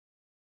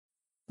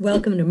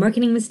Welcome to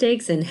Marketing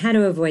Mistakes and How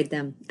to Avoid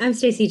Them. I'm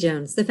Stacey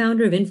Jones, the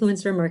founder of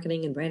influencer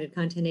marketing and branded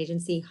content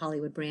agency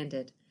Hollywood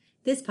Branded.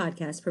 This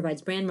podcast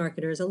provides brand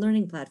marketers a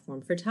learning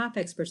platform for top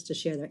experts to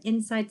share their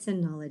insights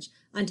and knowledge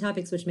on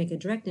topics which make a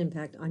direct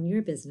impact on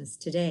your business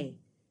today.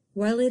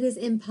 While it is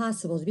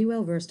impossible to be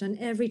well-versed on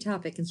every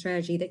topic and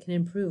strategy that can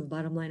improve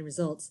bottom-line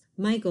results,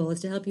 my goal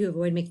is to help you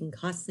avoid making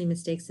costly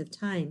mistakes of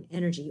time,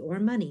 energy, or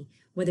money,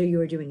 whether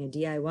you are doing a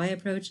DIY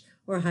approach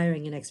or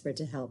hiring an expert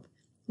to help.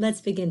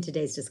 Let's begin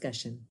today's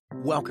discussion.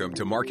 Welcome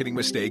to Marketing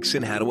Mistakes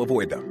and How to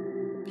Avoid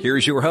Them.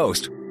 Here's your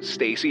host,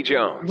 Stacey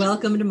Jones.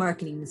 Welcome to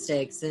Marketing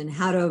Mistakes and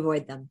How to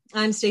Avoid Them.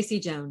 I'm Stacey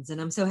Jones, and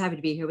I'm so happy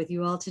to be here with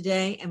you all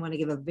today and want to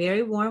give a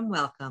very warm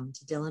welcome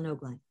to Dylan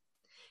Ogline.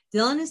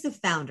 Dylan is the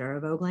founder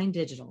of Ogline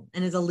Digital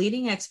and is a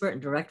leading expert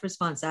in direct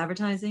response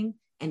advertising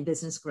and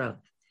business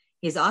growth.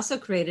 He has also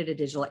created a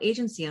digital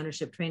agency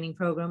ownership training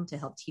program to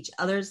help teach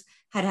others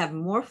how to have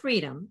more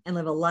freedom and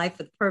live a life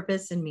with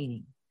purpose and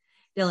meaning.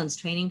 Dylan's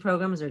training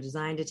programs are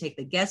designed to take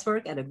the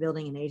guesswork out of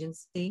building an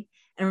agency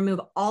and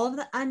remove all of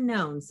the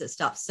unknowns that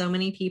stop so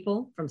many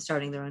people from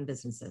starting their own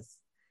businesses.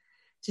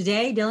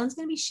 Today, Dylan's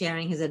going to be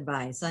sharing his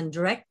advice on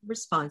direct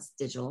response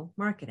digital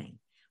marketing.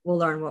 We'll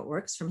learn what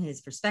works from his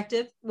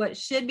perspective, what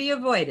should be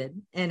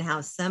avoided, and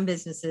how some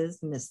businesses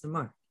miss the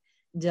mark.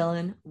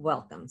 Dylan,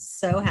 welcome.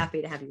 So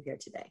happy to have you here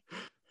today.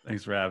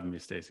 Thanks for having me,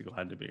 Stacey.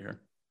 Glad to be here.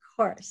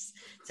 Course.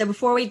 So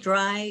before we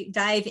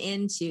dive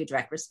into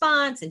direct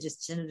response and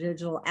just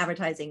digital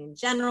advertising in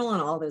general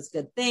and all those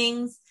good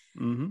things,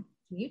 Can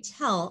you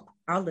tell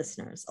our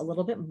listeners a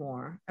little bit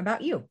more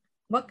about you?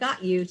 What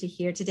got you to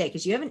here today?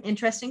 Because you have an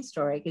interesting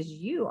story because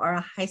you are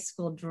a high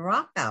school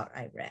dropout,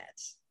 I read.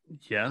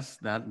 Yes,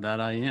 that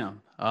I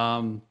am.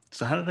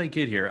 So how did I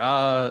get here?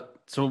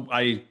 So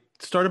I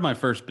started my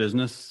first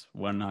business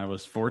when I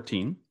was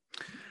 13,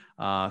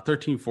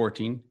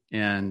 14.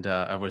 And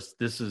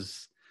this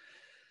is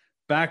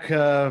back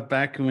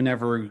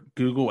whenever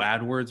Google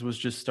AdWords was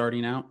just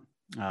starting out.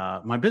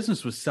 My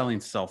business was selling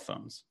cell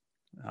phones,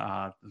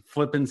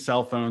 flipping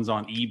cell phones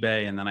on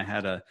eBay. And then I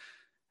had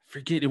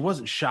it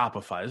wasn't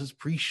Shopify. This is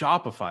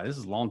pre-Shopify. This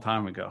is a long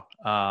time ago.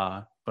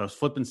 But I was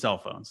flipping cell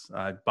phones.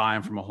 I'd buy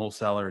them from a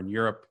wholesaler in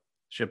Europe,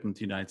 ship them to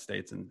the United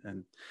States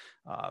and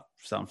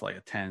sell them for like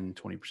a 10,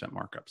 20%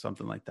 markup,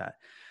 something like that.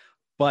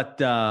 But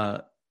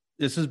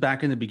this is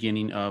back in the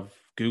beginning of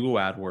Google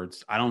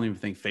AdWords. I don't even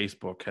think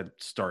Facebook had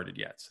started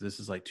yet. So this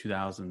is like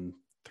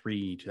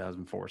 2003,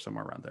 2004,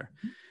 somewhere around there.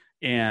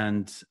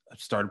 And I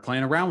started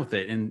playing around with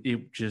it. And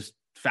it just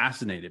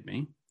fascinated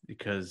me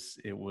because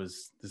it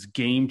was this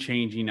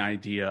game-changing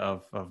idea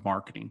of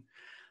marketing.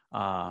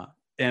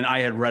 And I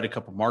had read a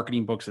couple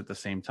marketing books at the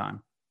same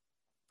time.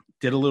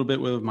 Did a little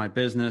bit with my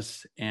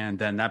business. And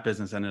then that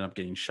business ended up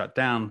getting shut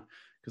down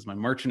because my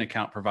merchant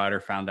account provider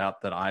found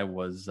out that I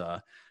was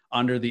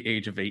under the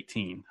age of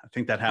 18. I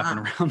think that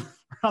happened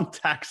around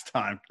tax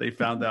time. They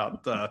found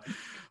out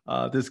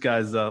this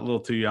guy's a little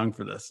too young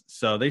for this.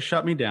 So they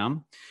shut me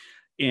down.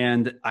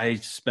 And I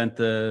spent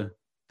the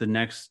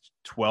next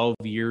 12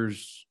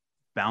 years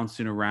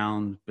bouncing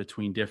around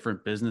between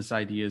different business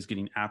ideas,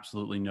 getting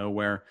absolutely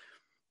nowhere.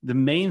 The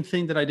main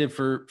thing that I did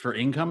for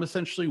income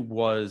essentially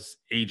was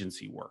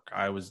agency work.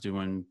 I was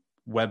doing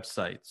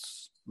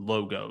websites,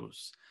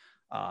 logos,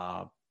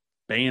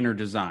 banner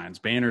designs.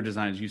 Banner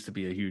designs used to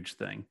be a huge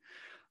thing.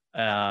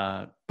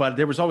 But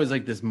there was always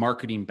like this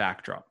marketing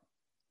backdrop.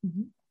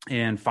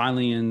 And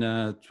finally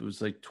it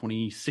was like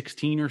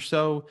 2016 or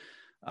so,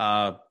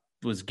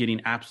 was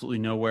getting absolutely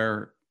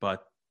nowhere,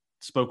 but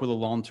spoke with a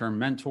long-term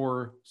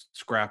mentor,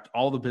 scrapped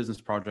all the business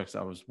projects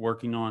I was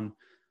working on,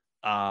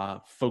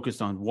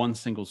 focused on one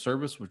single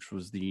service, which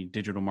was the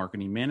digital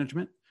marketing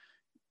management,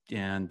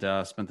 and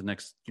spent the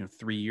next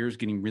 3 years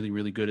getting really,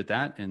 really good at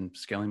that and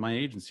scaling my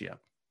agency up.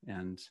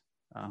 And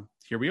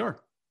here we are.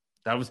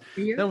 That was,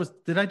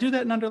 did I do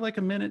that in under like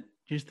a minute?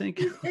 Do you think?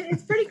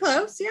 It's pretty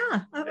close.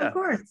 Yeah, of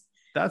course.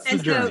 That's the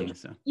journey.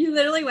 So you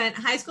literally went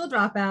high school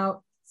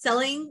dropout,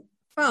 selling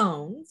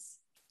phones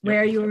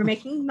where you were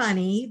making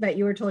money, but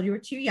you were told you were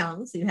too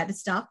young. So you had to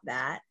stop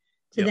that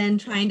to then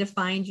trying to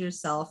find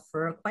yourself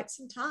for quite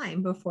some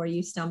time before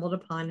you stumbled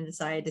upon and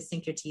decided to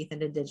sink your teeth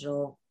into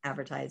digital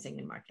advertising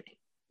and marketing.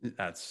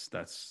 That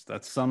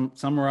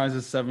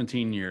summarizes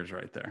 17 years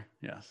right there.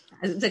 Yes.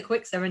 It's a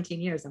quick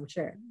 17 years, I'm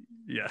sure.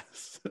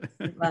 Yes.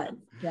 But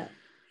yeah.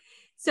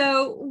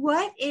 So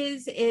what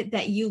is it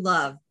that you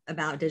love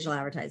about digital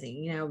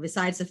advertising?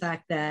 Besides the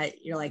fact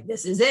that you're like,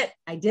 this is it,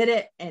 I did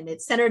it, and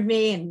it centered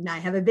me, and I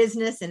have a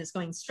business and it's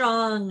going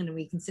strong, and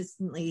we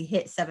consistently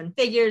hit 7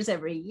 figures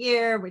every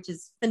year, which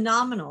is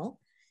phenomenal.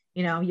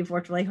 You've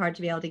worked really hard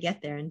to be able to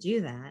get there and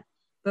do that.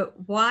 But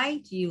why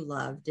do you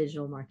love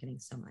digital marketing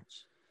so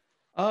much?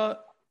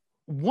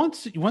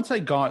 Once I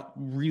got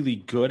really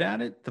good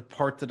at it, the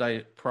part that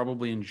I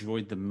probably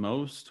enjoyed the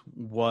most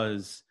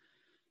was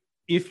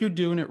if you're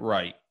doing it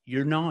right,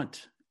 you're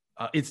not,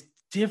 it's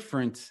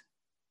different.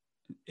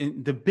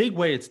 In the big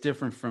way, it's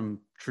different from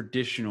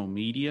traditional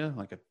media,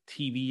 like a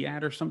TV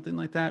ad or something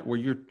like that, where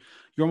you're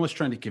almost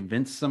trying to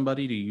convince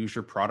somebody to use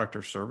your product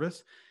or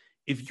service.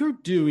 if you're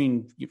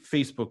doing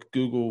Facebook,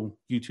 Google,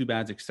 YouTube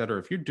ads, et cetera,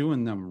 if you're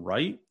doing them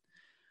right,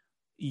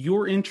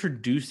 you're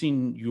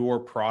introducing your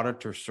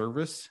product or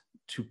service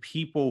to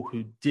people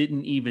who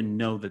didn't even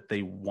know that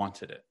they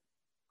wanted it.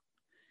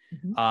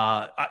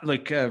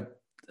 Mm-hmm.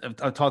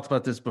 I've talked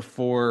about this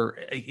before.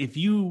 If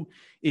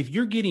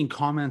you're getting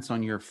comments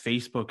on your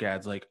Facebook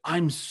ads, like,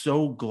 I'm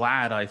so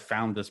glad I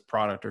found this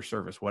product or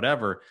service,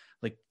 whatever,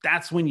 like,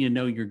 that's when you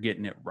know you're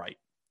getting it right.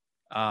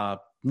 Now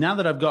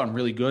that I've gotten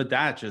really good,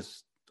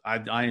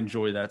 I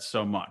enjoy that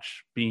so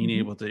much, being mm-hmm.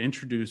 able to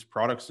introduce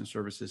products and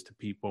services to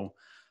people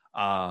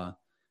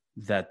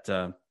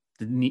that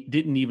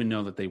didn't even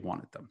know that they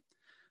wanted them.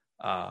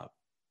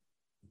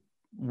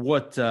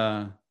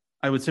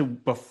 I would say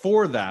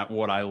before that,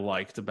 what I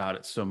liked about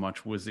it so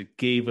much was it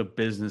gave a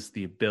business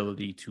the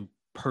ability to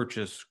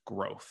purchase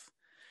growth.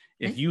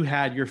 If you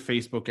had your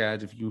Facebook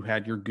ads, if you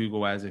had your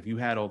Google ads, if you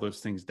had all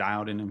those things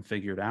dialed in and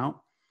figured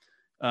out,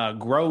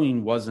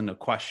 growing wasn't a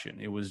question.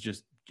 It was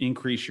just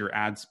increase your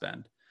ad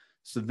spend.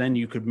 So then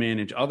you could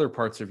manage other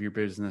parts of your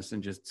business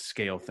and just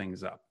scale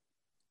things up.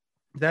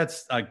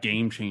 That's a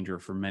game changer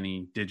for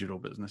many digital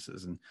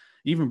businesses and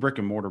even brick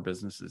and mortar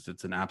businesses.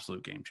 It's an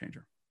absolute game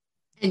changer.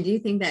 And do you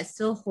think that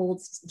still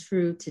holds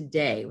true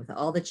today with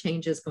all the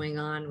changes going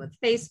on with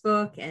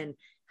Facebook and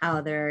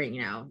how they're,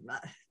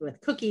 with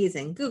cookies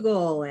and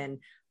Google and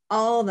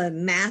all the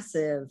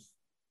massive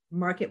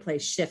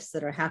marketplace shifts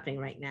that are happening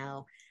right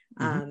now?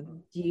 Mm-hmm.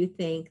 Do you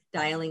think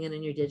dialing in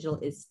on your digital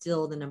is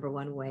still the number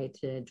one way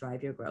to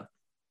drive your growth?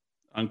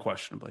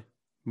 Unquestionably.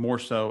 More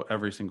so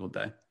every single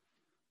day.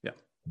 Yeah.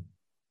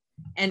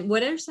 And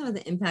what are some of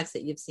the impacts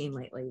that you've seen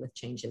lately with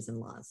changes in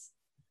laws?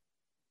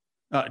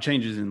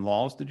 Changes in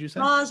laws, did you say?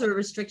 Laws or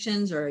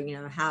restrictions,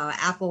 or how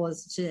Apple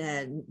is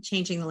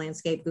changing the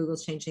landscape,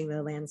 Google's changing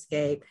the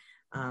landscape.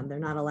 They're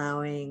not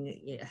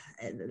allowing,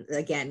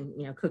 again,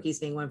 cookies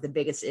being one of the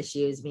biggest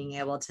issues, being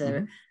able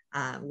to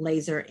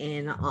laser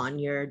in on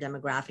your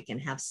demographic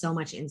and have so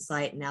much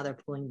insight. Now they're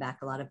pulling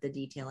back a lot of the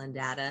detail and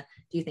data.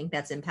 Do you think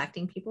that's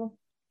impacting people?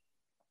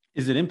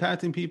 Is it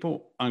impacting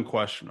people?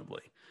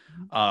 Unquestionably.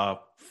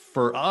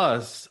 For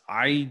us,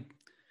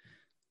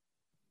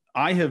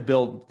 I have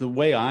built the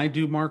way I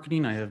do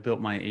marketing. I have built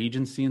my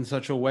agency in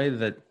such a way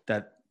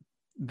that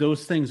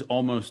those things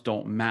almost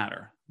don't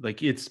matter.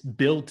 Like, it's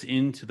built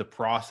into the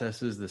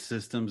processes, the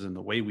systems, and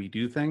the way we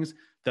do things,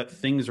 that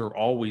things are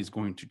always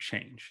going to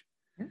change.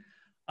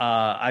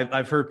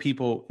 I've heard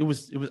people, it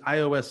was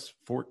iOS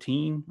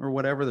 14 or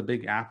whatever, the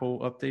big Apple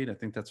update. I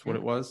think that's what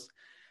it was.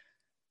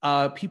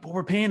 People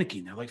were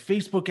panicking. They're like,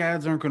 Facebook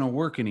ads aren't going to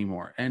work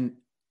anymore. And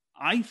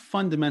I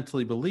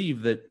fundamentally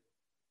believe that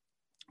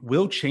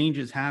will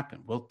changes happen?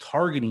 Will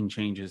targeting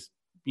changes,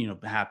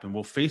 happen?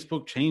 Will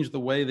Facebook change the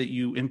way that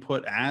you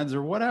input ads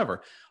or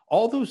whatever?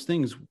 All those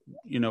things,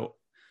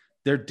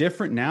 they're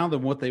different now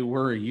than what they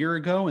were a year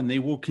ago, and they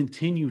will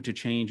continue to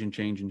change and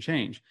change and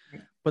change.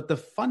 But the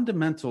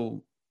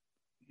fundamental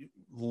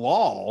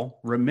law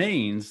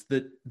remains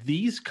that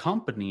these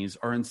companies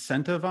are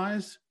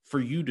incentivized for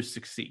you to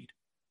succeed.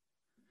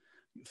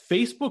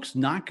 Facebook's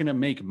not going to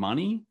make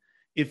money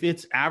if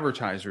its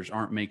advertisers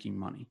aren't making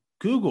money.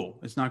 Google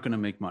is not going to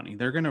make money.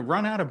 They're going to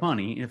run out of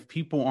money if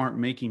people aren't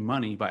making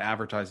money by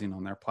advertising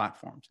on their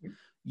platforms.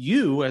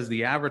 You, as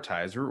the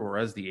advertiser or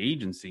as the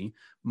agency,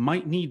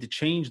 might need to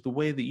change the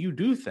way that you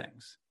do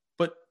things.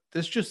 But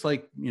that's just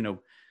like,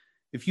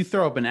 if you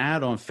throw up an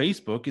ad on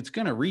Facebook, it's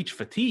going to reach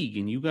fatigue,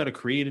 and you got to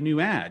create a new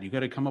ad. You got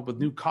to come up with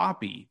new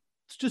copy.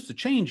 It's just a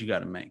change you got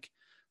to make.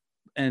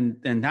 And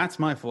that's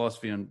my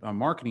philosophy on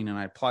marketing, and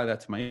I apply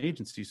that to my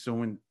agency. So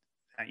when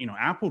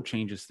Apple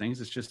changes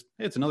things,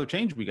 it's another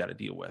change we got to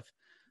deal with.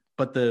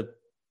 But the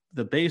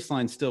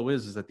baseline still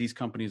is that these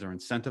companies are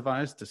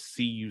incentivized to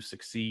see you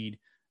succeed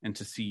and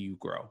to see you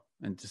grow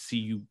and to see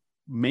you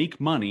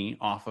make money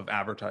off of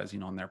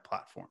advertising on their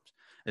platforms.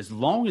 As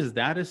long as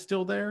that is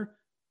still there,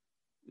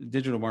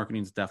 digital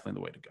marketing is definitely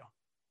the way to go.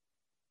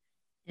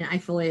 And I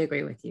fully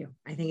agree with you.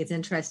 I think it's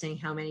interesting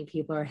how many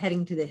people are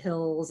heading to the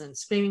hills and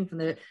screaming from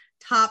the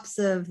tops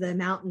of the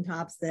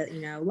mountaintops that,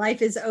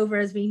 life is over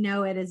as we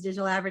know it as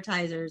digital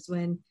advertisers,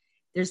 when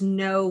there's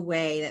no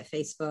way that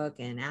Facebook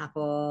and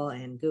Apple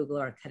and Google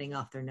are cutting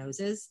off their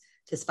noses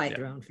to spite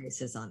their own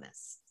faces on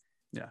this.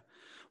 Yeah.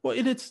 Well,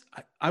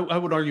 I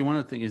would argue one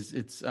of the things is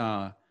it's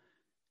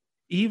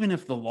even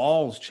if the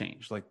laws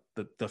change, like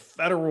the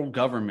federal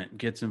government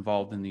gets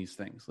involved in these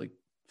things, like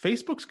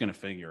Facebook's going to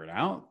figure it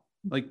out.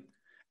 Like,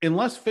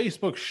 unless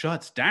Facebook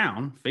shuts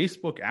down,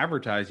 Facebook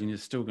advertising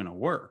is still going to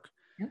work.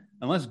 Yeah.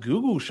 Unless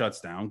Google shuts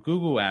down,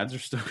 Google ads are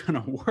still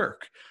going to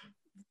work.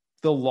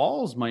 The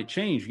laws might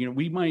change.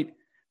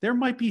 There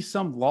might be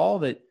some law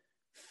that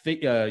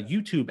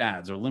YouTube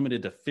ads are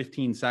limited to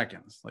 15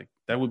 seconds. Like,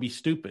 that would be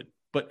stupid,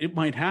 but it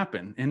might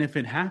happen. And if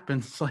it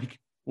happens, like,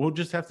 we'll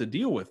just have to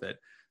deal with it.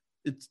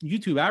 It's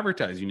YouTube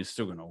advertising is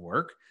still going to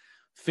work.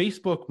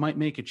 Facebook might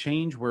make a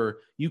change where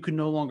you can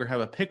no longer have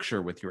a picture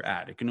with your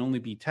ad. It can only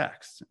be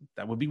text.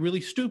 That would be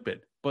really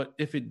stupid. But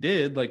if it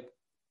did, like,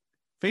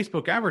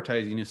 Facebook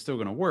advertising is still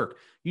going to work.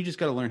 You just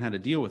got to learn how to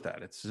deal with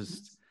that. It's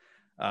just,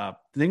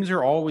 Things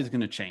are always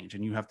going to change,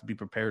 and you have to be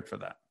prepared for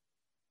that.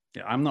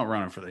 Yeah, I'm not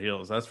running for the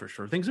hills, that's for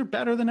sure. Things are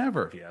better than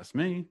ever, if you ask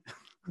me.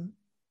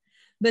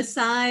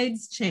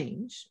 Besides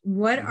change,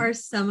 what are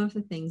some of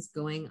the things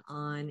going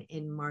on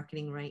in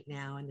marketing right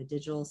now in the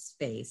digital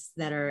space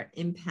that are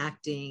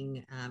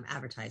impacting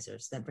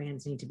advertisers that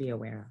brands need to be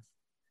aware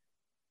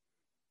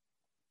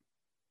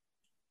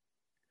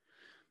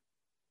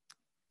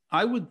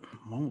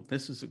of?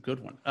 This is a good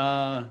one.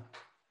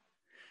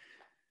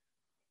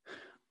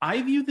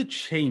 I view the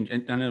change,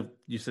 and I know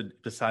you said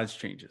besides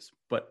changes,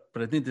 but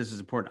I think this is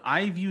important.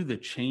 I view the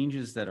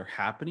changes that are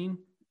happening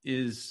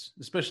is,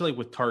 especially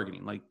with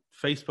targeting, like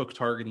Facebook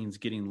targeting is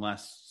getting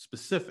less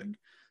specific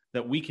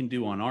that we can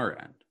do on our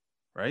end,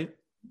 right?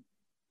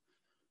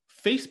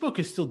 Facebook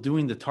is still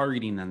doing the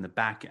targeting on the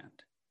back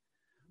end,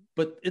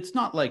 but it's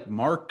not like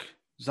Mark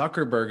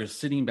Zuckerberg is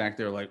sitting back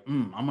there like,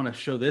 I'm going to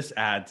show this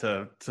ad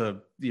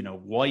to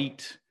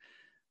white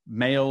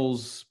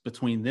males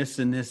between this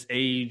and this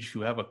age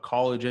who have a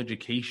college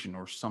education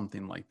or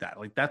something like that.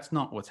 Like, that's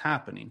not what's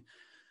happening.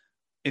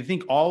 I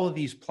think all of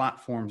these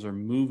platforms are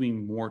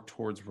moving more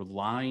towards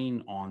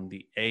relying on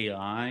the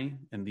AI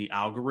and the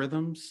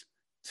algorithms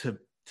to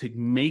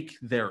make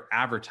their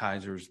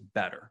advertisers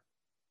better.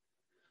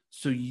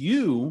 So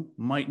you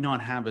might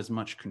not have as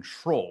much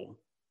control,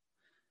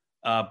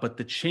 but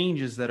the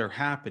changes that are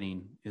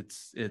happening,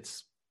 it's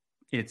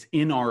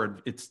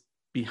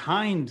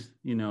behind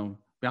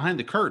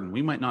the curtain.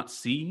 We might not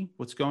see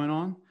what's going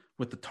on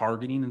with the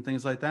targeting and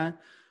things like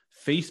that.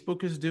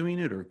 Facebook is doing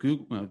it, or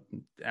Google.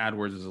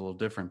 AdWords is a little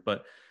different,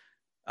 but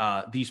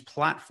these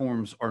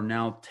platforms are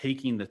now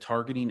taking the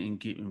targeting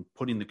and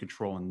putting the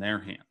control in their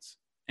hands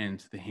and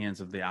to the hands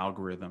of the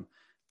algorithm.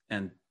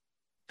 And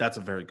that's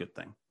a very good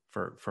thing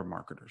for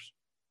marketers.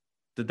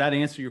 Did that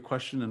answer your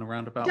question in a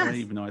roundabout way,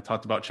 even though I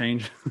talked about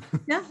change?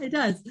 Yeah, it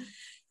does.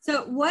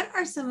 So what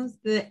are some of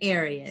the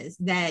areas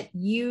that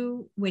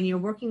when you're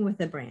working with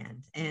a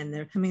brand and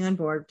they're coming on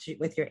board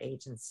with your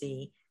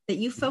agency, that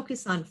you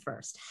focus on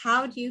first?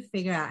 How do you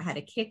figure out how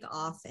to kick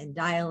off and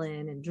dial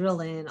in and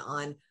drill in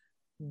on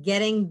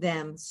getting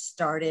them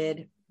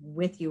started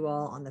with you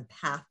all on the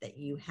path that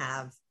you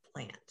have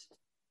planned?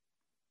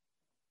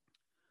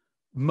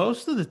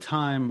 Most of the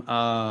time,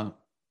 a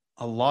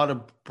lot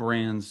of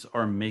brands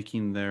are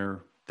making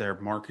their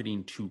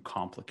marketing too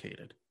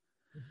complicated.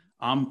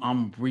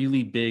 I'm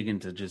really big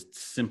into just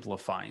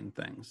simplifying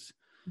things.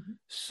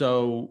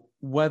 So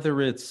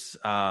whether it's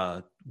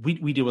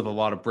we deal with a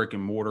lot of brick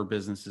and mortar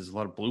businesses, a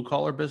lot of blue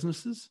collar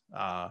businesses.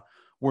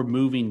 We're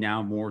moving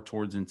now more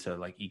towards into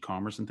like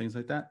e-commerce and things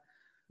like that.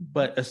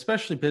 But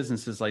especially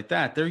businesses like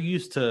that, they're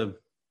used to,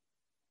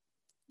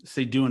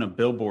 say, doing a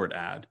billboard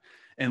ad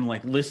and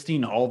like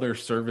listing all their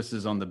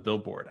services on the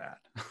billboard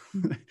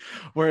ad.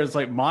 Whereas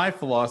like my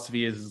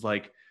philosophy is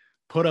like,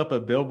 put up a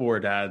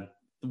billboard ad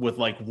with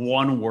like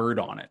one word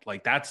on it.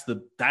 Like that's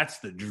the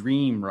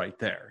dream right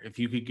there. If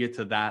you could get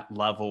to that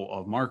level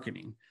of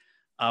marketing,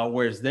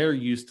 whereas they're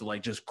used to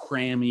like just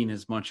cramming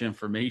as much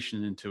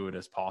information into it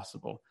as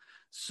possible.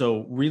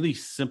 So really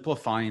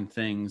simplifying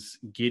things,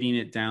 getting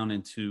it down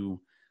into,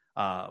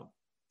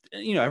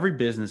 every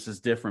business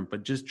is different,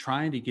 but just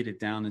trying to get it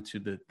down into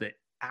the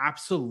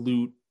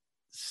absolute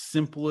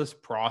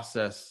simplest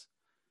process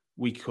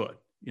we could.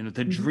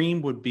 The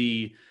dream would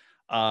be,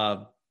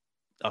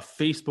 a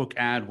Facebook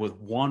ad with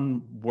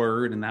one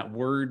word, and that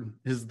word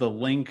is the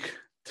link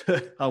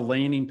to a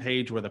landing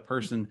page where the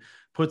person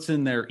puts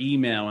in their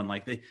email. And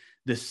like the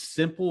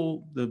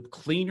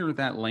cleaner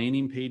that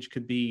landing page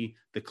could be,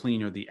 the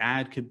cleaner the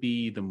ad could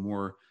be, the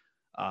more,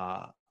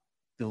 the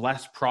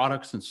less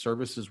products and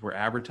services we're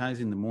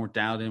advertising, the more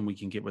dialed in we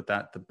can get with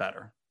that, the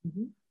better.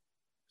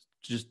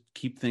 Just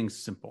keep things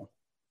simple.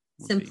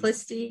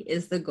 Simplicity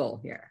is the goal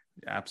here.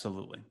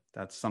 Absolutely.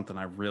 That's something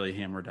I really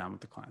hammer down with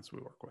the clients we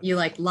work with. You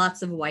like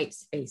lots of white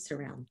space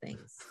around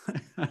things.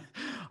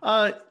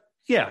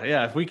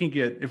 Yeah. If we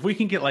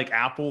can get like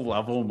Apple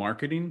level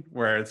marketing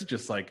where it's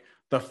just like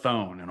the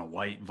phone and a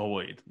white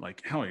void,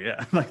 like, hell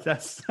yeah. Like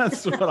that's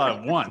what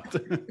I want.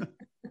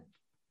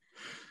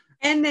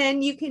 And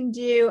then you can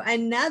do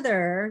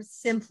another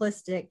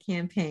simplistic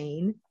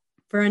campaign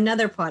for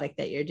another product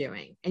that you're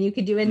doing. And you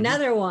could do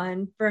another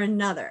one for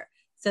another.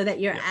 So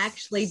that you're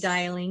actually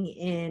dialing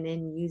in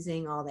and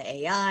using all the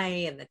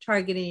AI and the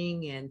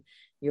targeting and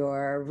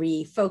your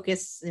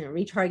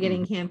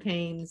retargeting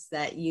campaigns,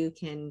 that you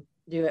can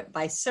do it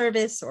by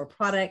service or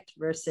product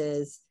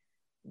versus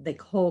the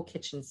whole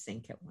kitchen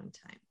sink at one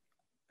time.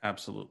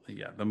 Absolutely.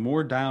 Yeah. The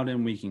more dialed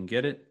in we can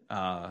get it.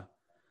 And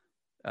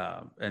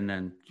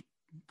then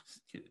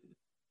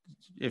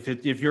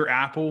if you're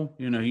Apple,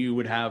 you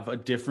would have a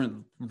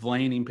different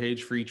landing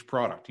page for each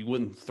product. You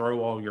wouldn't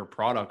throw all your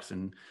products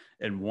in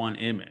one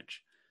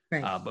image.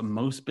 Right. But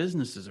most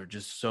businesses are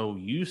just so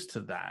used to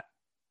that,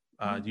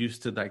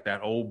 used to like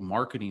that old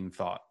marketing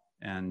thought.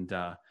 And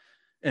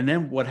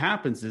then what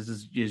happens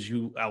is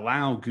you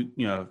allow,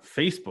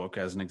 Facebook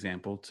as an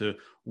example to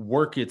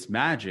work its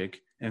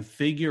magic and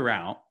figure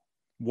out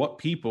what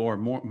people are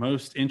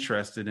most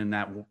interested in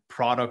that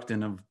product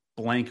in a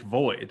blank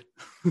void.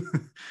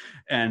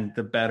 And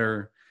the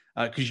better,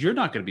 because you're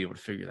not going to be able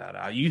to figure that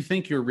out. You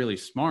think you're really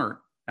smart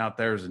out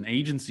there as an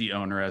agency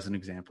owner, as an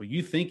example.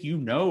 You think you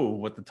know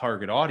what the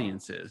target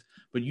audience is,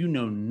 but you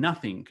know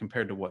nothing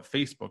compared to what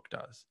Facebook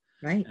does.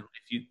 Right. And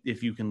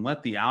if you can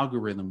let the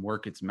algorithm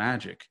work its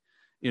magic,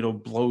 it'll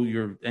blow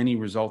any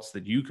results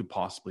that you could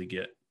possibly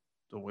get.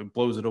 So it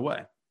blows it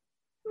away.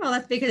 Well,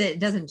 that's because it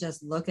doesn't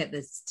just look at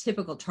this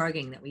typical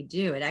targeting that we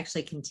do. It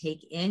actually can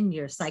take in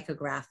your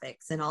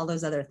psychographics and all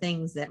those other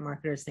things that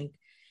marketers think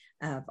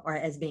of are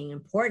as being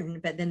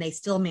important, but then they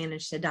still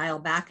manage to dial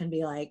back and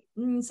be like,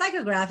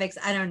 psychographics,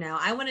 I don't know.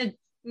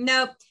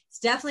 Nope, it's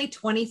definitely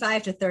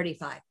 25 to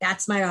 35.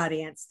 That's my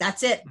audience.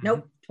 That's it.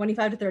 Nope,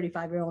 25 to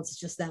 35-year-olds, it's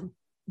just them.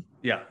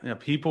 Yeah,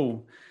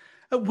 people,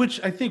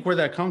 which I think where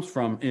that comes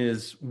from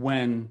is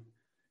when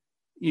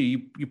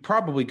you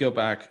probably go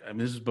back, I mean,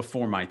 this is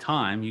before my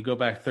time, you go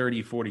back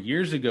 30, 40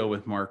 years ago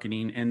with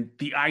marketing, and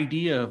the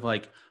idea of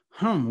like,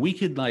 we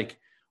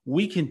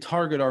can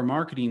target our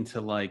marketing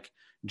to like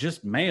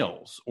just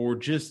males or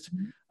just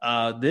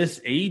this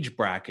age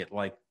bracket,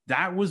 like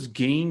that was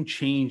game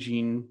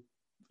changing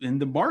in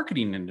the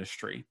marketing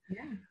industry.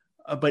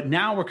 Yeah. But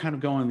now we're kind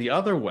of going the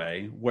other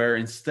way, where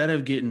instead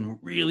of getting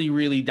really,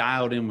 really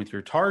dialed in with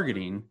your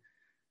targeting,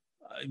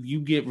 you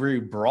get very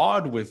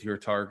broad with your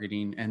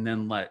targeting and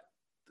then let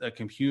a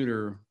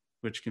computer,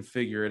 which can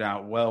figure it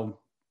out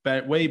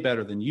way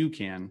better than you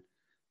can,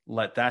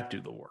 let that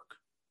do the work.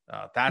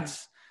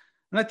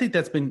 And I think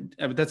that's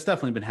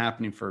definitely been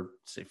happening for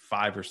say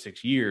 5 or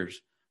 6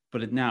 years,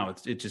 but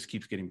it just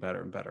keeps getting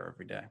better and better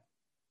every day.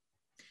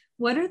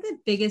 What are the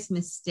biggest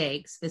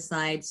mistakes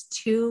besides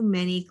too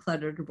many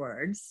cluttered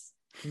words,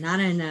 not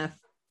enough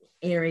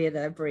area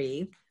to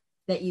breathe,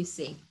 that you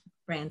see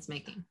brands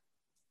making?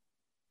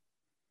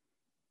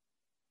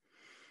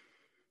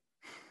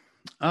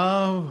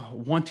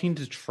 Wanting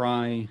to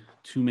try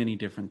too many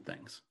different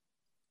things.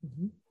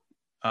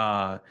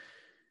 And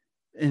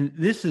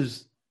this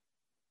is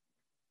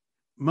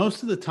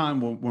most of the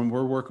time when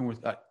we're working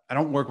with, I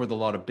don't work with a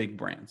lot of big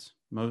brands.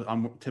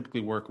 I'm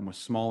typically working with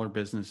smaller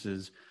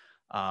businesses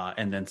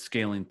and then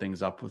scaling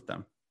things up with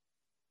them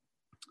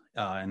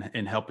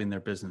and helping their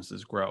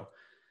businesses grow.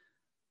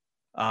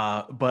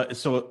 But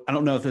so I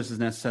don't know if this is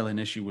necessarily an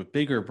issue with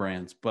bigger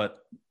brands, but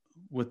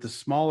with the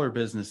smaller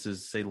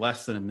businesses, say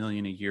less than $1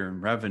 million a year in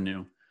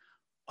revenue,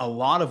 a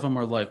lot of them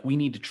are like, we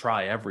need to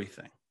try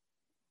everything.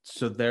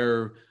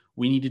 So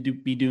we need to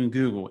be doing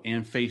Google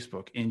and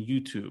Facebook and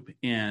YouTube.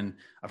 And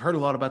I've heard a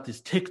lot about this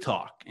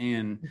TikTok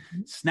and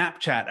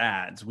Snapchat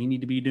ads. We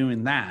need to be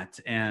doing that.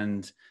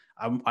 And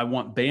I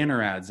want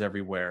banner ads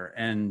everywhere,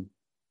 and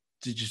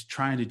just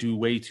trying to do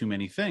way too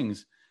many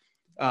things.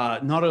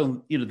 Not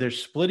only, they're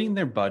splitting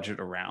their budget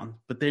around,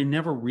 but they're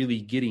never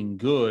really getting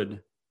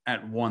good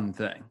at one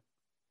thing.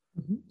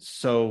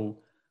 So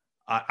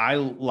I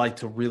like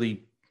to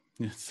really,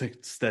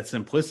 it's that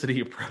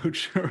simplicity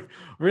approach,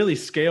 really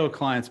scale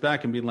clients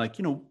back and be like,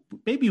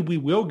 maybe we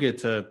will get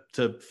to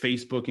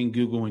Facebook and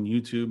Google and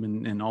YouTube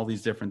and all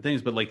these different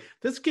things, but like,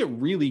 let's get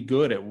really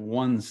good at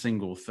one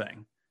single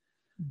thing.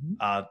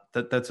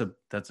 That's a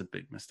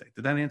big mistake.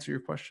 Did that answer your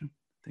question?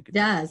 I think it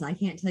does. I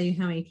can't tell you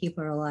how many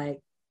people are like,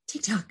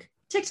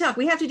 TikTok,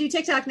 we have to do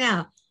TikTok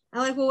now. I'm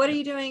like, well, what are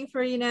you doing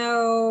for,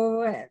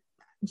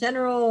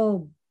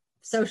 general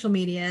social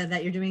media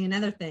that you're doing in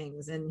other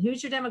things? And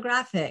who's your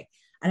demographic?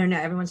 I don't know.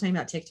 Everyone's talking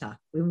about TikTok.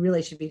 We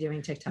really should be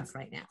doing TikTok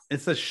right now.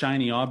 It's the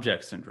shiny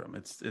object syndrome.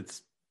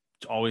 It's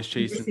always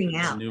chasing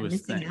the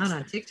newest things. Missing out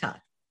on TikTok.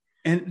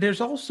 And there's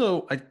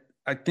also,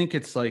 I think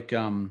it's like,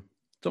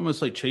 it's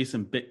almost like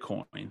chasing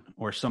Bitcoin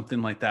or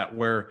something like that,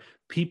 where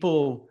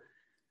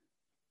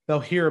they'll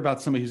hear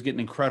about somebody who's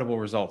getting incredible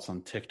results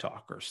on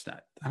TikTok or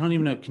Snap. I don't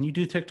even know. Can you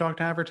do TikTok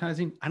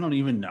advertising? I don't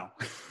even know.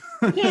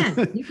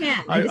 You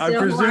can. I just did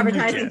a whole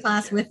advertising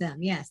class with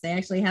them. Yes, they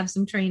actually have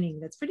some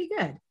training that's pretty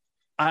good.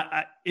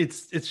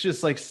 It's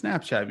just like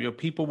Snapchat.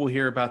 People will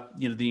hear about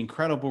the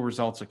incredible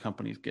results a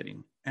company's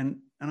getting, and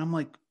I'm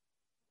like,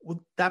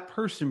 well, that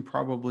person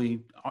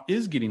probably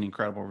is getting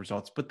incredible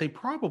results, but they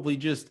probably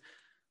just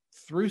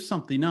threw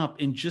something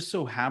up and just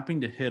so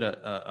happened to hit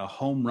a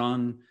home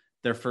run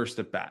their first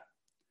at bat.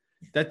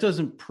 That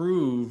doesn't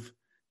prove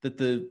that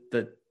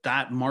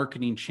that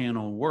marketing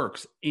channel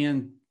works,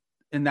 and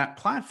that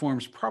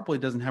platforms probably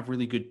doesn't have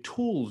really good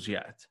tools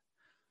yet.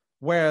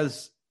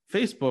 Whereas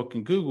Facebook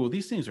and Google,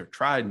 these things are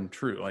tried and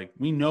true. Like,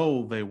 we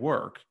know they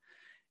work,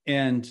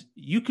 and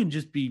you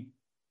could be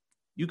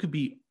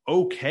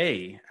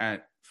okay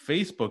at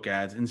Facebook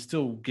ads and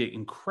still get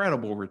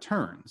incredible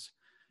returns.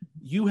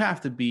 You'd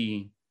have to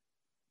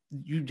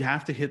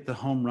hit the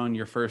home run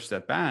your first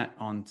at bat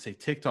on, say,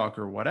 TikTok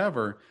or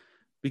whatever,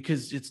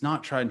 because it's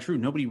not tried and true.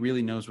 Nobody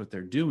really knows what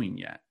they're doing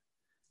yet.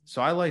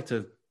 So I like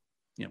to,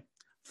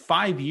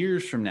 5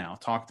 years from now,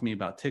 talk to me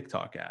about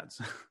TikTok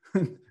ads.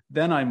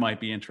 Then I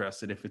might be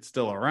interested if it's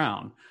still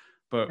around.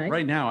 But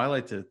right now, I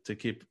like to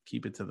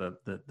keep it to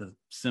the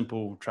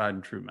simple, tried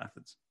and true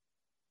methods.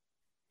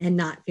 And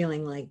not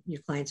feeling like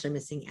your clients are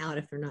missing out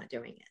if they're not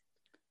doing it.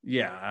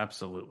 Yeah,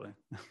 absolutely.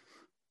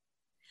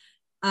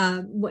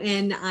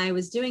 When I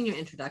was doing your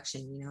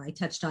introduction, I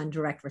touched on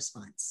direct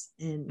response.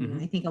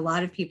 And I think a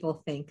lot of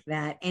people think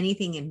that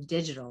anything in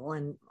digital,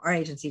 and our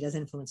agency does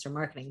influencer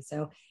marketing,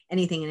 so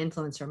anything in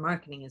influencer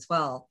marketing as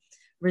well,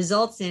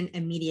 results in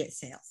immediate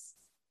sales.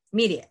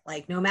 Immediate,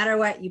 like no matter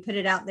what, you put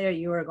it out there,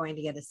 you are going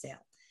to get a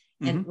sale.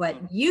 And what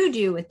you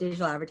do with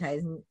digital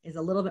advertising is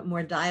a little bit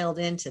more dialed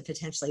into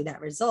potentially that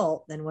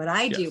result than what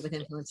I do with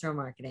influencer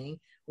marketing,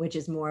 which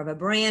is more of a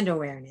brand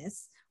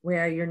awareness,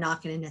 where you're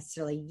not going to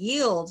necessarily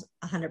yield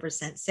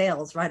 100%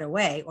 sales right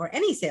away or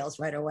any sales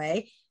right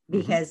away,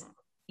 because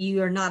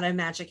you're not a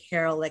magic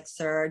hair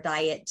elixir,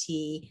 diet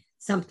tea,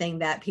 something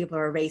that people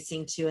are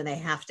racing to and they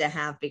have to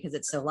have because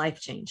it's so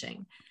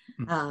life-changing.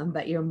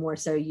 But you're more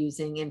so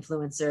using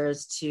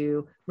influencers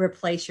to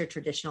replace your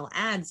traditional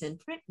ads in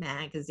print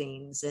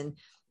magazines. And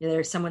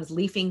there's someone's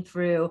leafing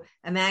through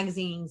a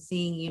magazine,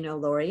 seeing,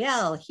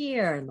 L'Oreal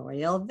here and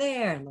L'Oreal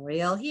there and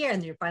L'Oreal here.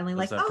 And you're finally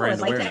like, oh, I'd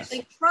like to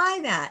actually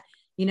try that,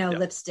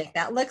 lipstick.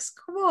 That looks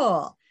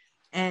cool.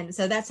 And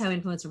so that's how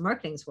influencer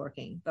marketing is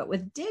working. But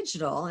with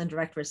digital and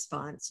direct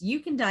response, you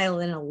can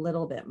dial in a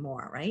little bit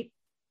more, right?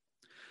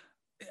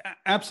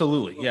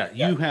 Absolutely. Yeah.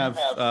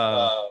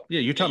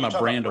 You're talking about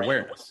brand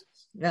awareness.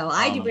 No,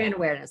 I do brand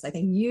awareness. I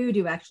think you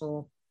do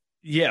actual.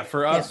 Yeah.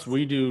 For us,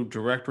 we do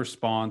direct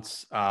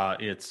response.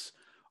 It's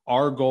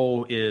our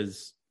goal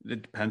is,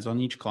 it depends on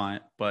each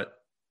client, but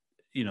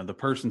the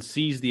person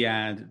sees the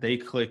ad, they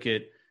click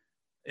it,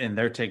 and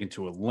they're taken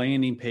to a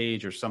landing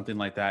page or something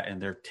like that,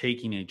 and they're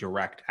taking a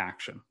direct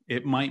action.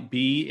 It might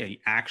be an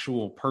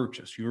actual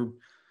purchase. You're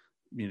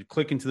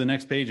clicking to the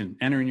next page and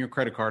entering your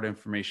credit card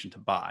information to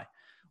buy.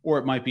 Or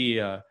it might be,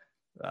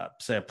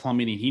 say, a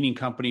plumbing and heating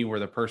company where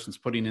the person's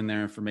putting in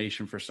their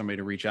information for somebody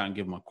to reach out and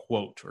give them a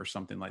quote or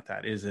something like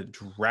that. It is a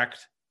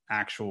direct,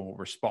 actual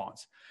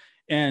response.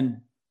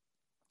 And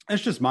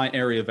that's just my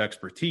area of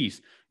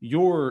expertise.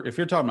 If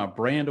you're talking about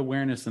brand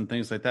awareness and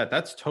things like that,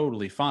 that's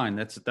totally fine.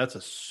 That's a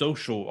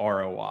social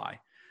ROI,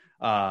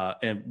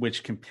 and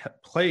which can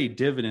pay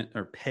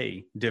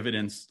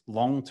dividends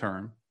long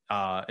term.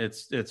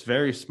 It's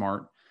very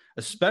smart,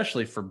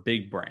 especially for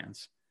big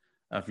brands.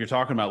 If you're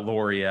talking about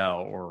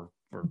L'Oreal or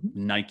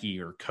Nike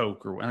or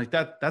Coke or like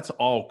that, that's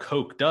all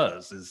Coke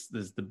does is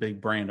the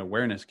big brand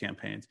awareness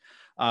campaigns.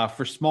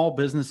 For small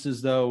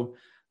businesses, though,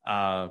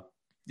 I'm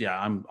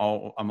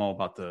all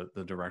about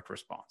the direct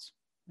response.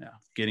 Yeah,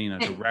 getting a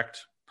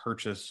direct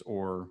purchase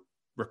or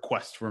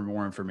request for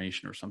more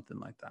information or something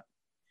like that.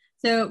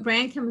 So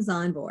brand comes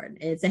on board.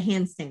 It's a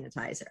hand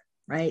sanitizer,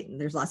 right? And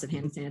there's lots of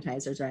hand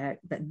sanitizers, right?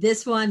 But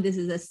this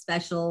is a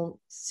special,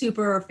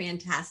 super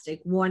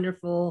fantastic,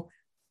 wonderful,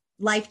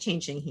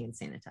 life-changing hand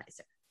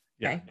sanitizer.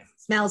 Okay. Yeah.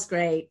 Smells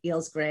great,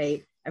 feels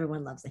great.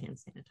 Everyone loves the hand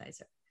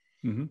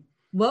sanitizer.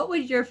 What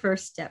would your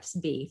first steps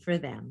be for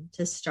them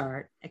to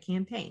start a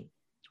campaign?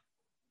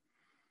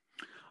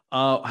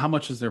 How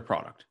much is their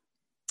product?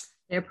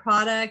 Their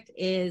product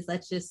is,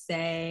 let's just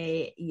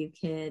say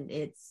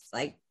it's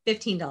like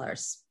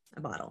 $15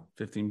 a bottle.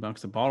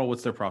 $15 a bottle.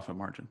 What's their profit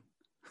margin?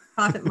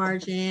 Profit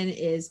margin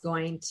is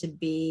going to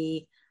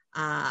be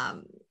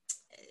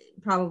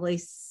probably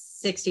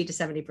 60 to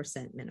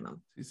 70%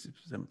 minimum.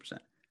 67%.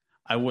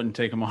 I wouldn't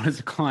take them on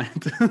as a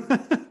client.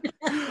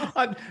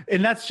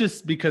 And that's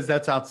just because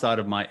that's outside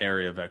of my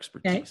area of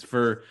expertise.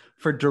 Okay.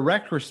 For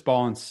direct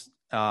response,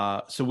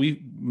 I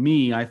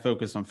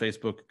focus on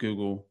Facebook,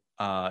 Google,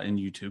 and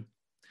YouTube.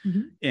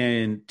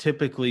 And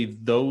typically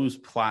those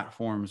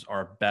platforms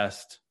are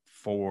best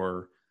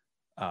for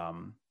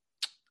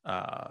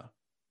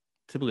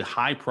typically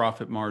high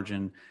profit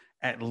margin,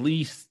 at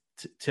least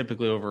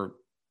typically over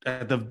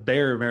at the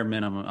bare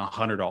minimum,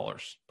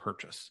 $100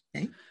 purchase.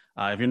 Okay.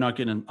 If you're not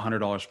getting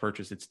 $100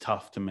 purchase, it's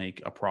tough to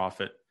make a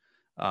profit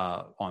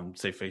on,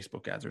 say,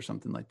 Facebook ads or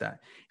something like that.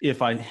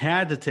 If I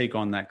had to take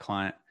on that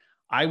client,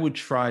 I would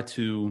try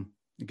to,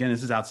 again,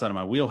 this is outside of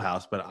my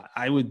wheelhouse, but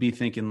I would be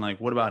thinking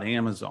like, what about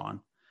Amazon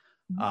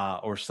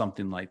or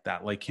something like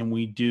that? Like, can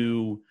we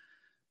do,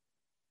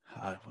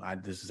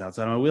 this is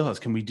outside of my wheelhouse.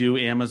 Can we do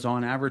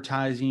Amazon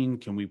advertising?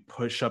 Can we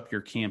push up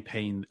your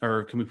campaign,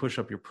 or can we push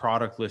up your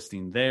product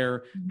listing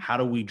there? How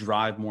do we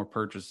drive more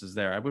purchases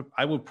there?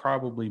 I would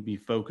probably be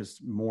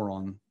focused more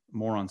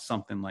on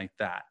something like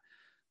that.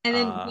 And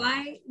then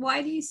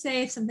why do you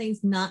say if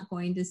something's not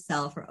going to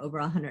sell for over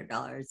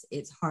 $100,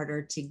 it's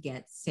harder to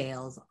get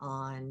sales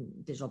on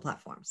digital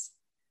platforms?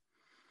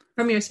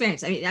 From your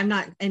experience, I mean, I'm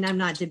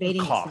not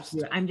debating cost. This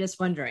with you. I'm just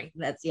wondering.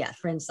 That's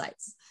for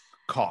insights.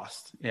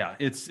 Cost. Yeah.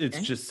 It's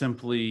just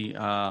simply,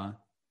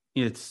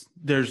 you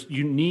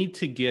need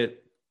to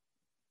get,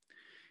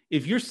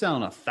 if you're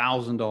selling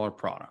 $1,000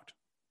 product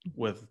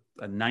with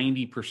a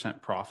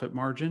 90% profit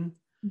margin,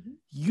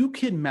 you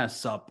can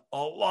mess up a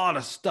lot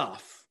of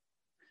stuff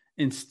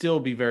and still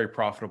be very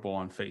profitable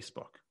on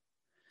Facebook.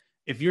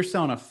 If you're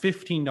selling a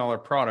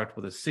 $15 product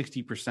with a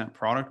 60%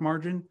 product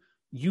margin,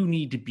 you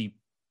need to be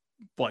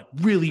like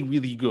really,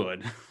 really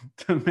good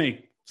to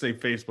make, say,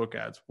 Facebook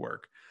ads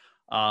work.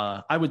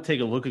 I would take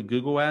a look at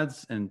Google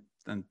ads and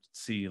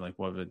see like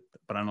but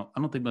I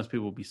don't think most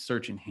people will be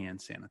searching hand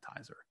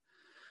sanitizer.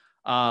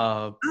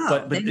 Oh,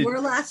 they were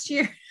last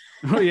year.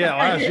 Oh yeah,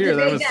 last year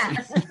that was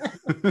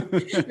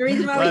the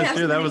reason why last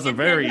year that was a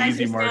very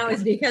easy market. Now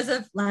is because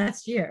of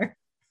last year.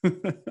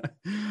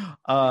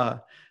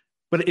 But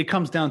it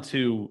comes down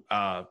to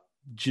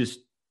just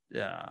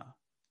the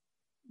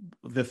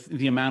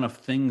amount of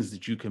things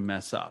that you can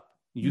mess up.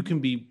 You can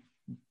be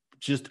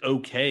just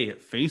okay at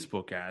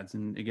Facebook ads,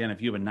 and again,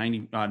 if you have a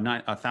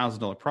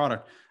 $1,000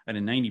 product at a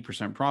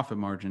 90% profit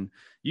margin,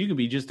 you can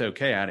be just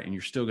okay at it, and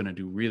you're still going to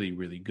do really,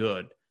 really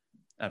good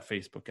at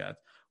Facebook ads.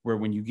 Where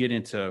when you get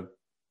into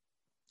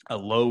a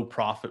low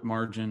profit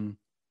margin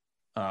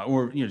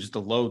or just a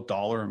low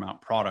dollar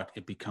amount product,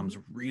 it becomes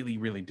really,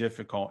 really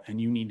difficult,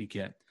 and you need to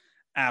get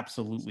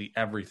absolutely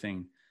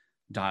everything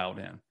dialed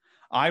in.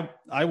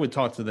 I would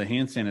talk to the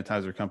hand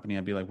sanitizer company.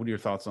 I'd be like, what are your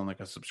thoughts on like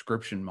a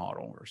subscription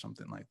model or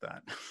something like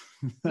that?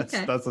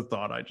 That's a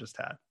thought I just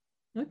had.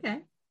 Okay.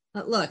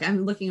 Look,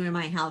 I'm looking around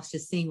my house,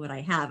 just seeing what I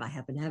have. I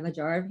happen to have a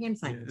jar of hand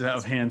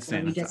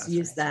sanitizer. We just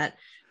use that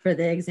for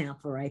the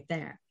example right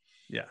there.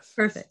 Yes.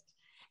 Perfect.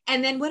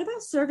 And then what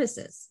about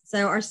services?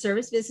 So are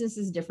service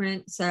businesses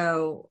different?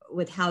 So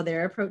with how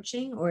they're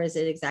approaching, or is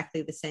it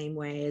exactly the same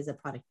way as a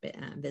product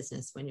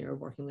business when you're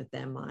working with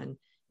them on,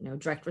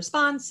 direct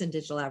response and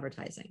digital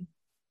advertising?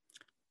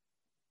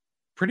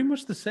 Pretty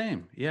much the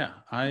same. Yeah.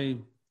 I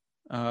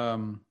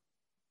don't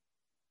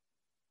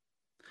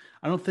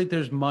think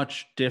there's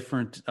much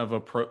different of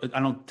approach. I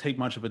don't take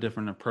much of a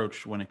different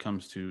approach when it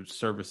comes to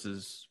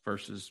services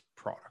versus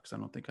products. I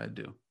don't think I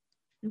do.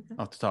 Okay.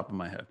 Off the top of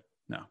my head.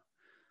 No.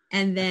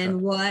 And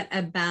then what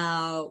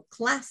about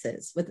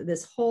classes with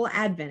this whole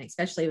advent,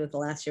 especially with the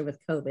last year with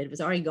COVID? It was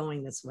already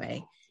going this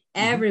way.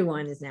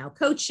 Everyone is now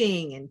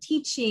coaching and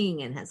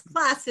teaching and has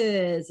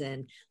classes,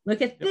 and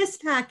look at this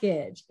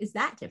package. Is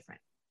that different?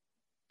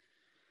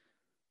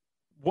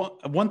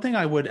 One thing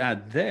I would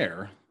add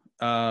there,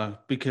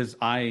 because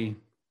I've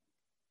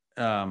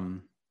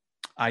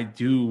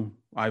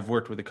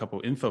worked with a couple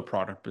of info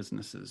product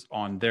businesses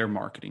on their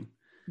marketing,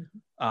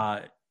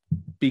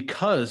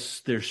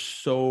 because there's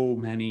so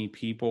many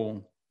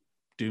people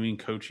doing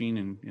coaching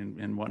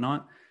and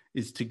whatnot,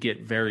 is to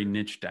get very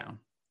niche down.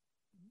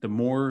 The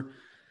more,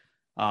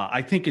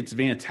 I think it's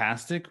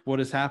fantastic what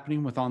is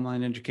happening with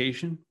online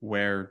education,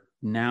 where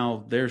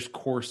now there's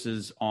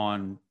courses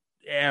on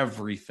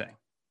everything.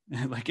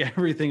 Like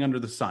everything under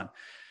the sun.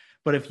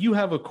 But if you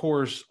have a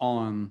course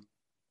on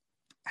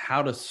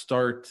how to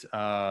start,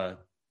 how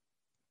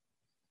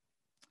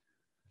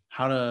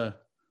to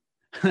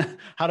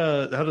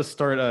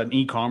start an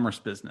e-commerce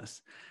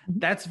business,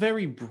 that's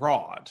very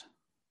broad.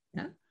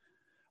 Yeah.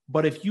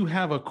 But if you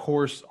have a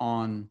course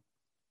on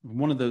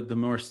one of the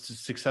more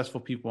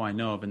successful people I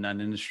know of in that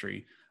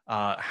industry,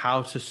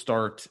 how to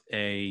start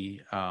a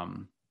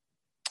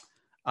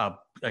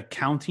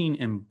accounting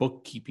and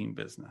bookkeeping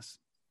business,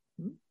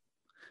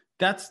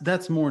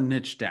 that's more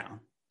niche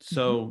down.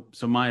 So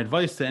my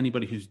advice to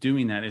anybody who's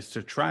doing that is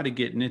to try to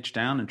get niche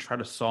down and try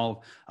to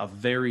solve a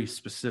very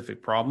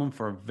specific problem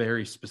for a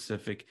very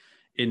specific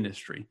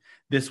industry.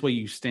 This way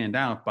you stand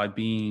out by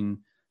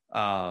being,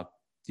 the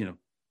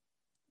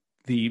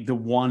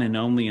one and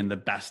only and the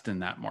best in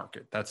that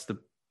market. That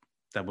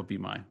would be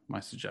my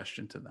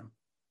suggestion to them.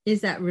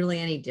 Is that really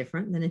any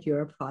different than if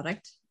you're a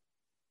product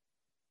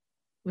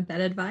with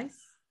that advice?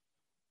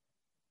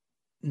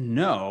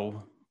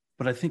 No.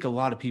 But I think a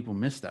lot of people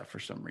miss that for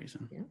some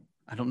reason. Yeah.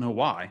 I don't know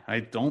why.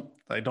 I don't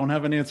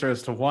have an answer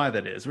as to why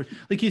that is.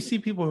 Like you see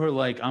people who are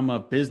like, I'm a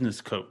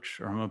business coach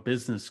or I'm a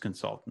business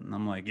consultant. And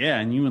I'm like, yeah,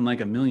 and you and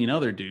like a million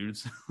other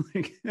dudes.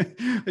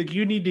 like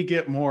you need to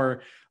get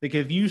more. Like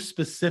if you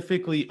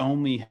specifically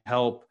only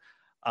help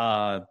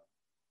a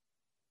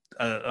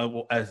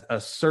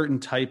certain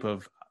type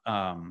of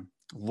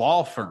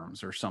law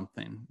firms or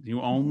something, you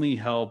only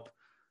help.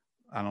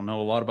 I don't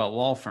know a lot about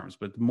law firms,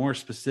 but the more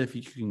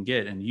specific you can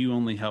get, and you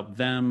only help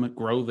them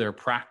grow their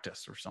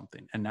practice or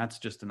something. And that's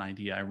just an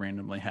idea I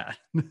randomly had.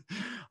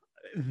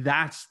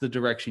 That's the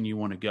direction you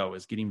want to go,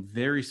 is getting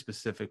very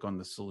specific on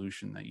the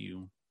solution that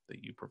you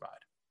provide.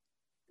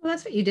 Well,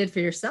 that's what you did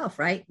for yourself,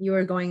 right? You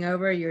were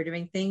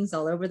doing things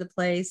all over the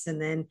place. And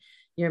then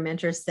your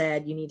mentor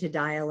said, you need to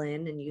dial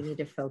in and you need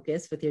to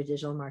focus with your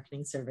digital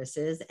marketing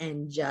services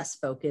and just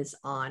focus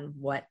on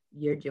what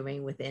you're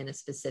doing within a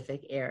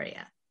specific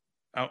area.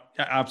 Oh,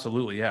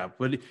 absolutely. Yeah.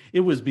 But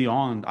it was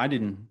beyond, I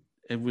did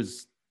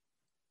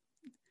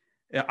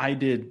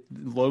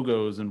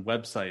logos and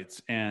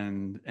websites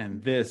and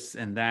this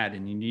and that,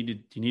 and you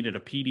needed a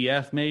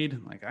PDF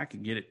made. Like I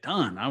could get it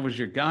done. I was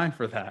your guy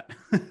for that.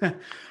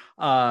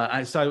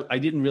 I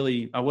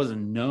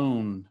wasn't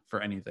known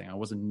for anything. I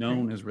wasn't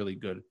known as really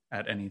good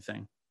at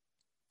anything.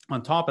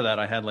 On top of that,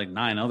 I had like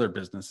 9 other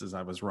businesses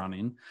I was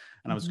running,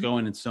 and I was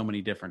going in so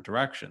many different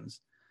directions.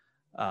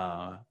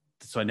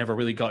 So I never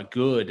really got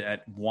good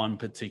at one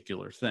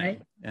particular thing.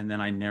 Right. And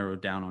then I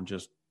narrowed down on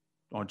just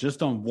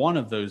on one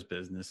of those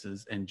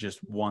businesses and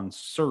just one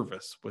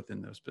service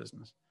within that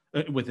business.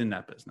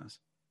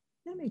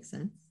 That makes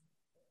sense.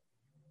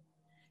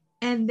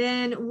 And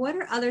then what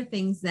are other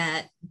things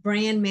that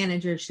brand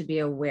managers should be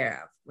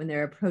aware of when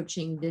they're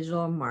approaching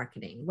digital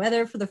marketing,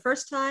 whether for the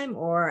first time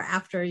or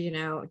after,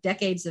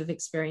 decades of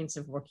experience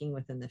of working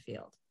within the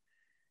field?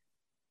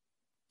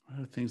 What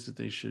are the things that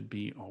they should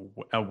be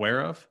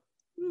aware of?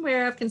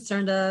 Aware of,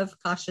 concerned of,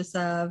 cautious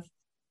of,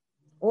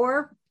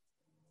 or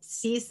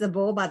seize the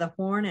bull by the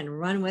horn and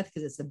run with,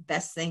 because it's the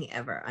best thing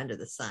ever under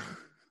the sun?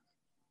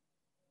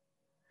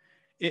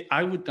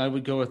 I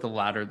would go with the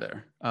latter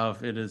there.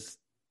 Of it is,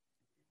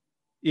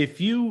 if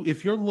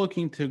you're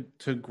looking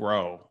to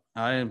grow,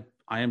 I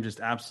am just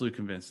absolutely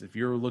convinced, if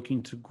you're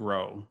looking to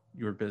grow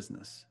your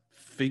business,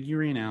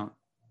 figuring out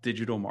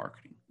digital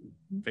marketing,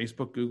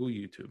 Facebook, Google,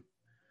 YouTube.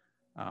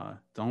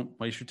 Don't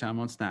waste your time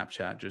on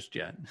Snapchat just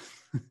yet.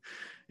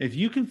 If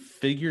you can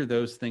figure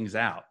those things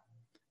out,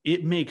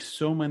 it makes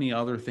so many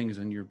other things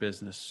in your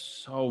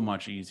business so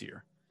much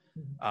easier.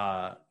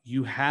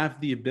 You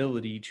have the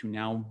ability to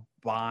now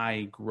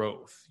buy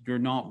growth. You're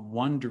not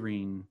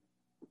wondering,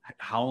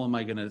 how am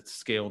I going to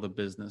scale the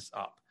business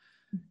up?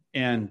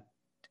 And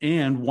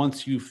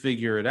once you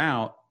figure it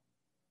out,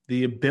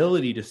 the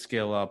ability to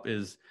scale up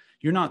is,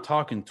 you're not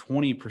talking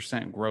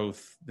 20%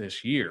 growth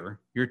this year.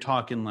 You're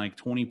talking like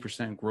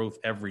 20% growth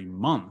every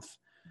month,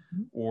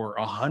 or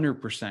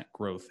 100%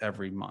 growth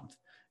every month.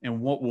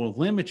 And what will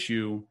limit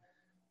you,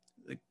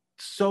 like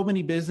so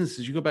many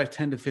businesses, you go back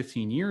 10 to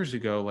 15 years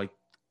ago, like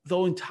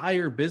the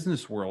entire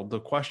business world, the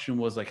question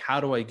was like, how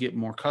do I get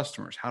more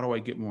customers? How do I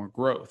get more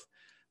growth?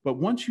 But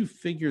once you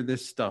figure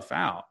this stuff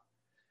out,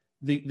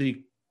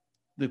 the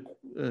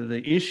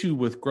issue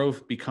with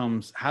growth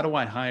becomes, how do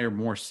I hire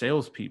more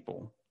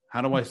salespeople?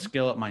 How do I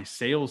scale up my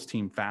sales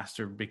team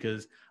faster?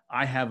 Because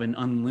I have an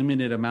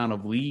unlimited amount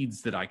of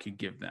leads that I could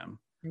give them.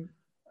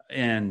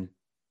 And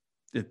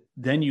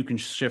then you can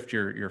shift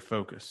your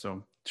focus.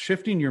 So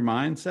shifting your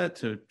mindset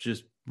to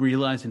just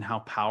realizing how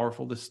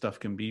powerful this stuff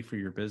can be for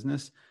your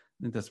business,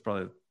 I think that's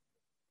probably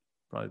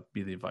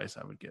be the advice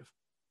I would give.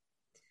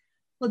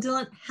 Well,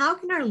 Dylan, how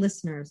can our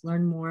listeners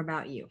learn more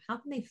about you? How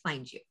can they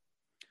find you?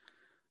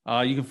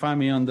 You can find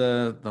me on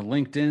the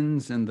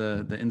LinkedIns and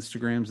the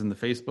Instagrams and the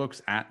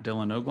Facebooks at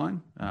Dylan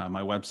Ogline.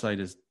 My website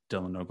is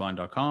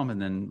dylanogline.com,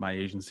 and then my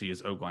agency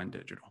is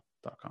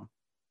oglinedigital.com.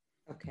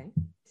 Okay.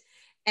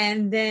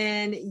 And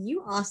then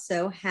you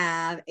also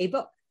have a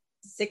book,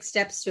 6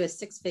 Steps to a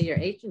Six-Figure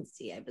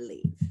Agency, I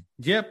believe.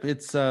 Yep.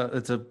 It's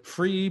a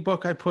free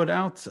book I put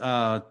out,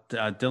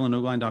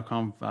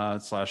 dylanogline.com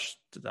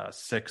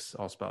 /6,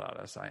 all spelled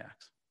out SIX.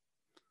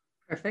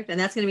 Perfect. And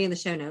that's going to be in the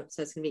show notes,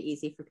 so it's going to be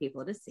easy for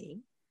people to see.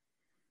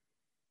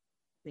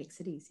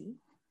 Makes it easy.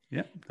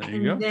 Yep. There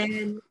you go. And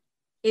then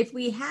if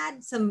we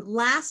had some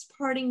last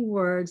parting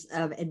words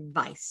of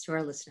advice to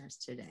our listeners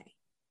today,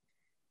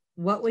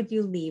 what would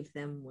you leave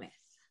them with?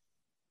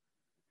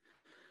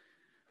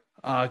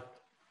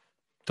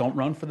 Don't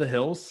run for the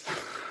hills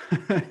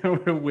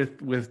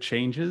with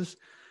changes.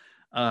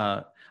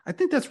 I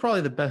think that's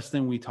probably the best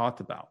thing we talked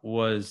about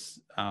was,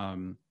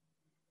 for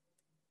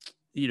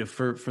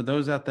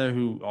those out there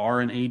who are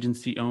an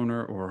agency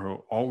owner or who are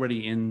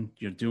already in,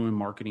 doing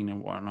marketing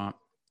and whatnot,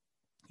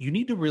 you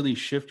need to really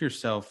shift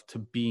yourself to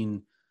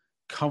being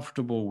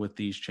comfortable with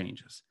these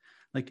changes.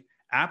 Like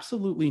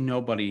absolutely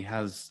nobody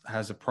has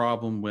a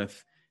problem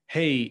with,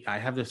 hey, I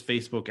have this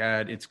Facebook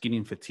ad, it's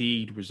getting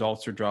fatigued,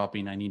 results are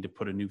dropping, I need to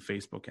put a new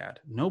Facebook ad.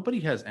 Nobody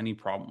has any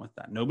problem with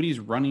that. Nobody's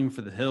running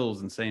for the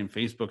hills and saying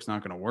Facebook's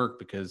not going to work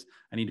because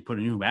I need to put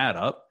a new ad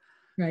up.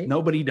 Right.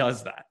 Nobody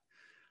does that.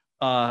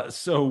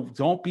 So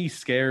don't be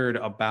scared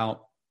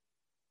about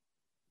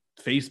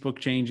Facebook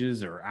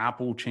changes or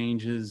Apple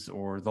changes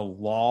or the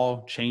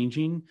law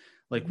changing.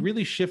 Like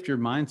really shift your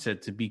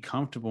mindset to be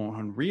comfortable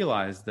and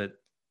realize that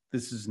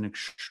this is an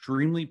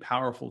extremely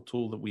powerful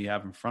tool that we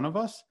have in front of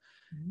us.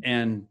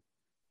 And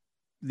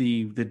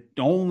the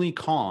only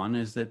con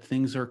is that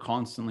things are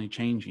constantly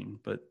changing,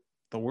 but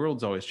the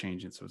world's always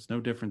changing. So it's no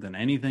different than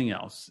anything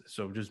else.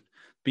 So just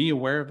be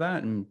aware of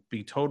that and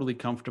be totally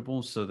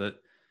comfortable so that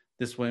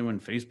this way, when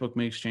Facebook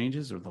makes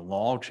changes or the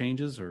law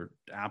changes or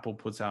Apple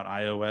puts out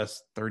iOS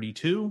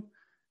 32,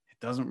 it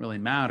doesn't really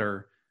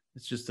matter.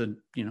 It's just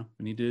we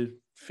need to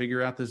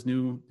figure out this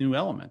new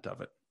element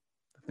of it.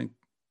 I think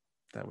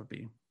that would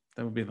be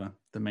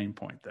the main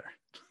point there.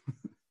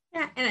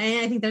 Yeah, and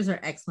I think those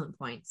are excellent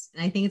points.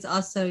 And I think it's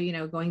also,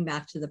 going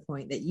back to the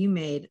point that you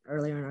made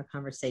earlier in our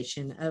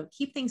conversation of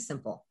keep things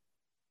simple,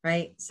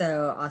 right?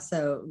 So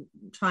also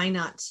try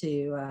not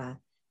to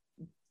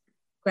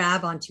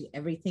grab onto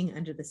everything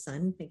under the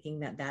sun,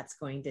 thinking that that's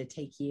going to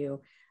take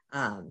you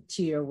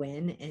to your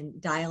win, and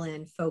dial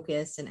in,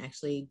 focus, and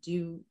actually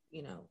do,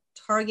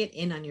 target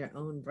in on your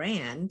own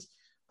brand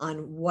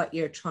on what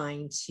you're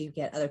trying to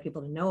get other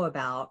people to know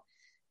about.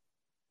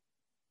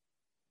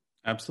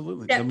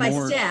 Absolutely. Step by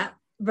step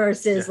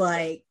versus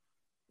like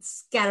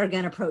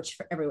scattergun approach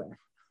for everywhere.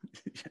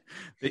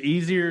 The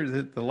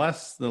easier, the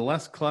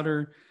less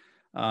clutter,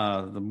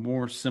 the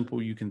more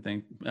simple you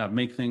can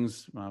make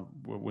things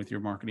with your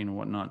marketing and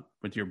whatnot,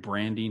 with your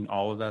branding,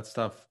 all of that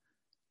stuff.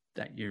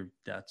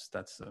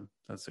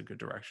 That's a good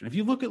direction. If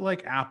you look at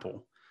like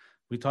Apple,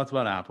 we talked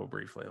about Apple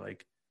briefly.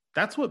 Like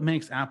that's what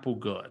makes Apple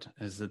good,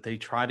 is that they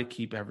try to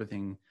keep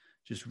everything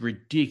just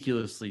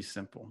ridiculously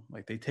simple.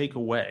 Like they take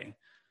away,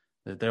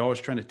 that they're always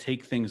trying to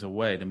take things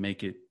away to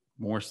make it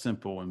more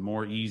simple and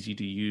more easy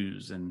to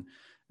use. And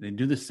they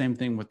do the same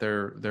thing with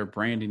their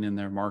branding and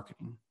their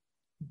marketing.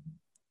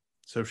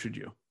 So should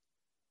you.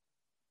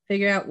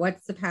 Figure out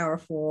what's the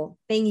powerful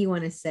thing you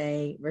want to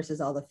say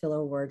versus all the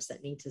filler words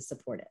that need to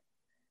support it.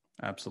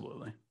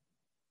 Absolutely.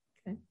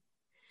 Okay.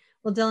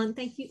 Well, Dylan,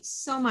 thank you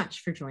so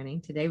much for joining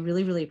today.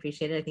 Really, really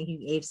appreciate it. I think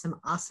you gave some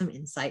awesome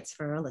insights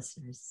for our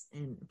listeners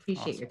and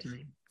appreciate your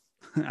time.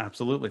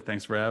 Absolutely.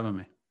 Thanks for having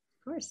me.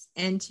 Of course.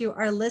 And to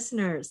our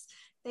listeners,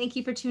 thank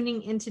you for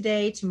tuning in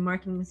today to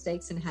Marketing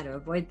Mistakes and How to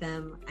Avoid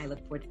Them. I look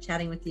forward to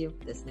chatting with you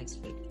this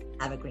next week.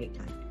 Have a great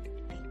time.